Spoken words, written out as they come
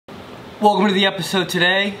Welcome to the episode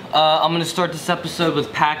today. I'm gonna start this episode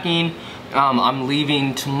with packing. I'm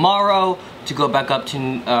leaving tomorrow to go back up to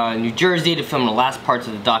New Jersey to film the last parts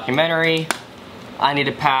of the documentary. I need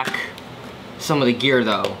to pack some of the gear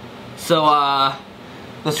though. So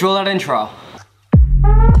let's roll that intro.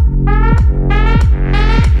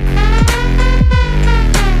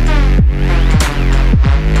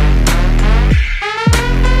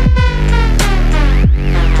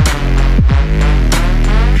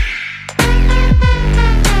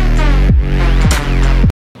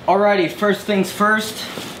 Alrighty, first things first.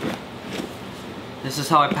 This is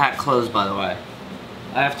how I pack clothes, by the way.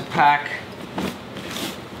 I have to pack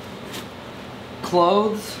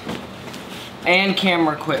clothes and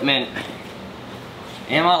camera equipment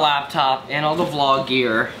and my laptop and all the vlog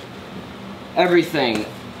gear, everything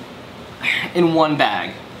in one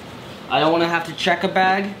bag. I don't want to have to check a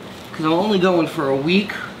bag because I'm only going for a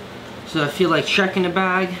week, so I feel like checking a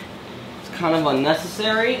bag is kind of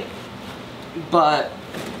unnecessary, but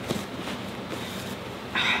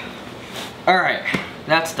alright,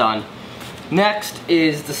 that's done. Next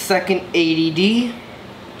is the second ADD.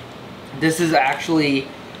 This is actually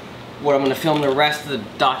what I'm going to film the rest of the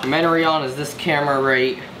documentary on, is this camera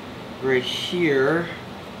right here.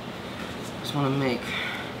 Just want to make...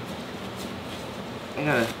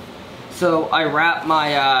 So I wrap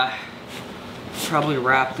my, probably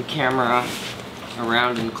wrap the camera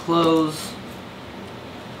around in clothes.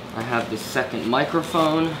 I have the second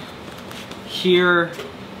microphone here.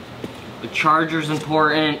 The charger's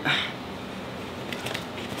important.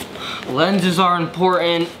 Lenses are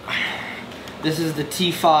important. This is the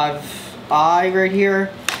T5i right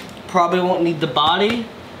here. Probably won't need the body.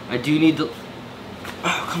 I do need the...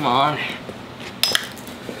 Oh, come on.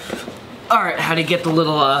 Alright, how to get the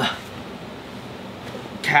little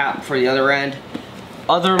cap for the other end.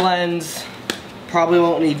 Other lens. Probably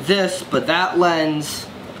won't need this, but that lens.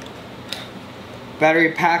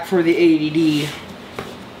 Battery pack for the ADD.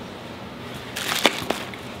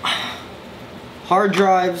 Hard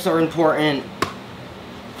drives are important.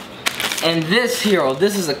 And this here,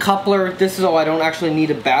 this is a coupler. This is all, I don't actually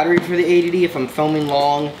need a battery for the ADD if I'm filming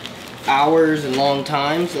long hours and long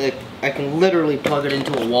times. I can literally plug it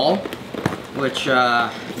into a wall, which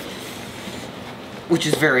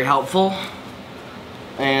is very helpful.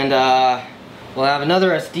 And we'll have another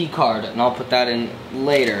SD card, and I'll put that in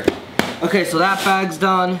later. Okay, so that bag's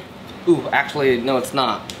done. Ooh, actually, no, it's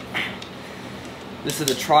not. This is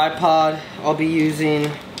the tripod I'll be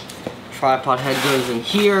using. Tripod head goes in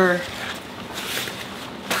here.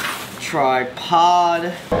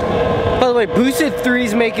 Tripod. By the way, Boosted 3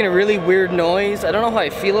 is making a really weird noise. I don't know how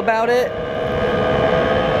I feel about it.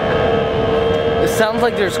 It sounds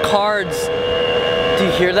like there's cards. Do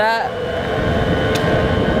you hear that?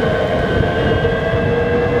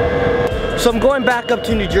 So I'm going back up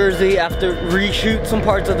to New Jersey after reshoot some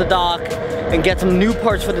parts of the doc and get some new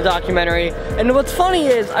parts for the documentary. And what's funny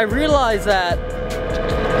is I realized that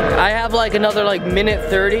I have like another like minute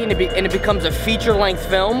 30 and it becomes a feature-length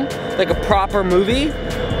film, like a proper movie.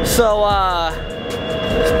 So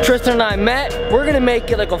Tristan and I met. We're gonna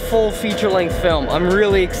make it like a full feature-length film. I'm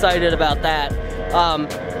really excited about that.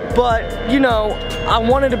 But you know, I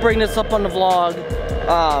wanted to bring this up on the vlog,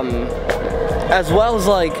 as well as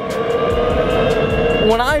like,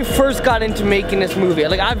 when I first got into making this movie,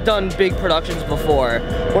 like I've done big productions before.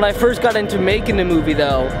 When I first got into making the movie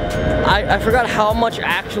though, I forgot how much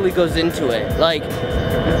actually goes into it. Like,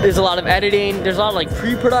 there's a lot of editing, there's a lot of like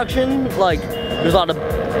pre-production, like there's a lot of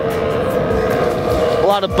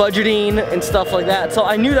budgeting and stuff like that. So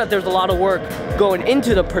I knew that there's a lot of work going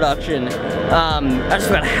into the production. I just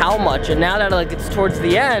forgot how much, and now that like it's towards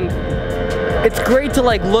the end, it's great to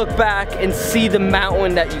like look back and see the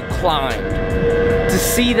mountain that you climbed. To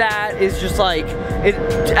see that is just like,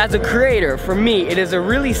 as a creator, for me, it is a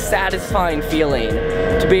really satisfying feeling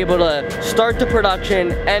to be able to start the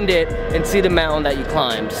production, end it, and see the mountain that you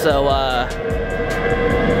climbed. So,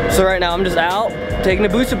 so right now I'm just out taking a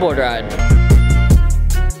Boosted board ride.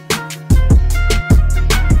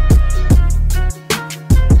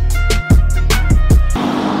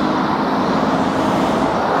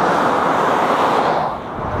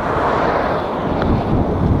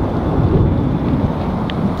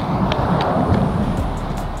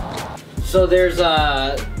 So there's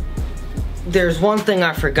one thing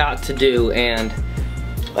I forgot to do, and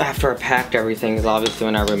after I packed everything is obviously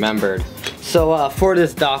when I remembered. So for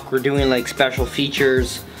this doc, we're doing like special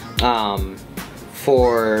features because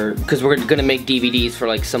we're gonna make DVDs for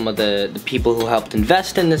like some of the people who helped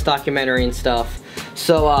invest in this documentary and stuff.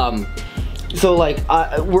 So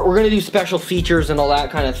we're gonna do special features and all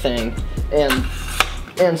that kind of thing. And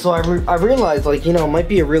And so I realized, like, you know, it might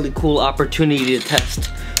be a really cool opportunity to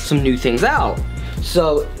test some new things out.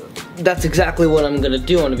 So that's exactly what I'm gonna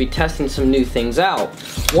do. I'm gonna be testing some new things out.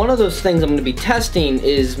 One of those things I'm gonna be testing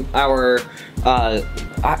is our,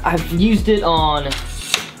 I've used it on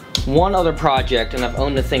one other project, and I've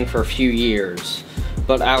owned the thing for a few years.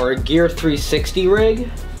 But our Gear 360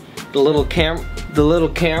 rig, the little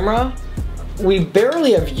camera, we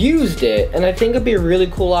barely have used it, and I think it'd be a really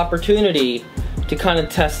cool opportunity to kind of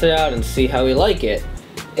test it out and see how we like it.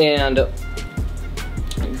 And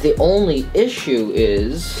the only issue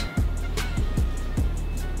is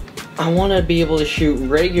I want to be able to shoot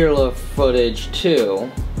regular footage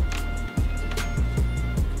too.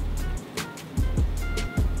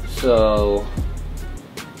 So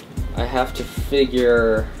I have to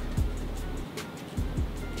figure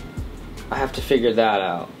that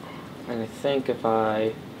out. And I think if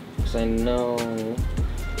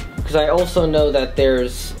because I also know that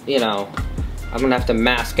there's, you know, I'm gonna have to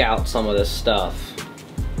mask out some of this stuff.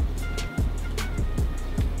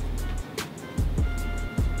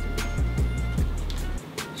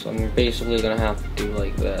 So I'm basically gonna have to do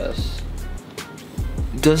like this.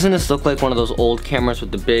 Doesn't this look like one of those old cameras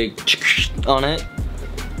with the big on it?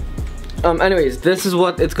 Anyways, this is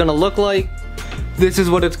what it's gonna look like. This is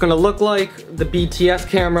what it's gonna look like. The BTS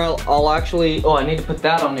camera, I need to put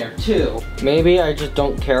that on there too. Maybe I just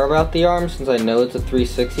don't care about the arm since I know it's a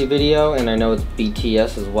 360 video and I know it's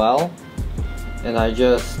BTS as well. And I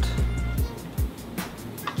do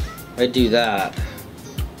that.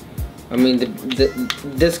 I mean,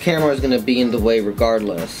 this camera is gonna be in the way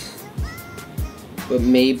regardless. But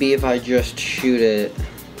maybe if I just shoot it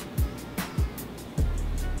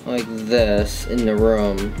like this in the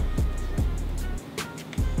room,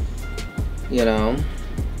 you know,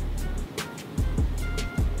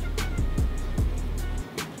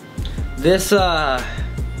 this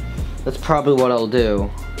that's probably what I'll do.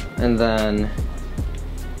 And then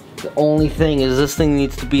the only thing is this thing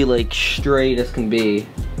needs to be like straight as can be,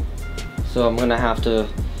 so I'm gonna have to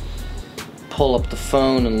pull up the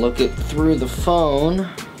phone and look it through the phone.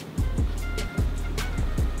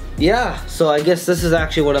 Yeah, so I guess this is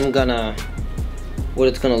actually what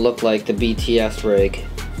it's gonna look like, the BTS rig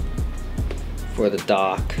for the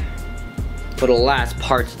dock, for the last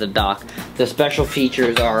parts of the dock. The special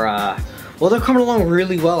features are, well, they're coming along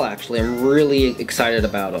really well actually. I'm really excited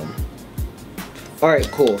about them.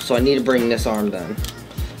 Alright, cool, so I need to bring this arm then.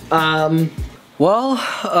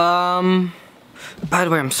 By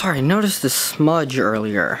the way, I'm sorry, I noticed this smudge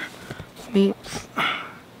earlier. Is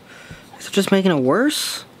it just making it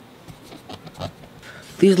worse?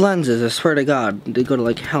 These lenses, I swear to God, they go to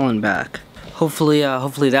like hell and back. Hopefully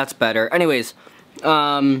that's better. Anyways,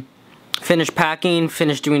 finished packing,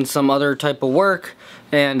 finished doing some other type of work,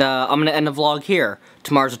 and I'm gonna end the vlog here.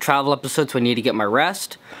 Tomorrow's a travel episode, so I need to get my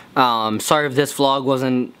rest. Sorry if this vlog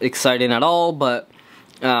wasn't exciting at all, but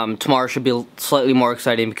tomorrow should be slightly more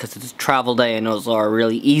exciting because it's a travel day and those are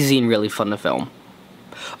really easy and really fun to film.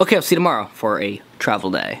 Okay, I'll see you tomorrow for a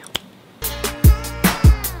travel day.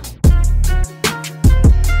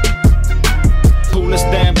 Coolest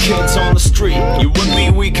damn kids on the street. You and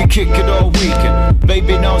me, we could kick it all weekend.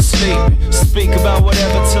 Baby, no sleep. Speak about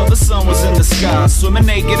whatever till the sun was in the sky. Swimming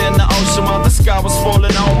naked in the ocean while the sky was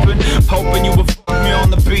falling open. Hoping you would fuck me on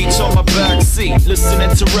the beach on my back seat.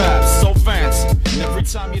 Listening to raps so fancy. And every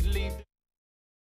time you'd leave.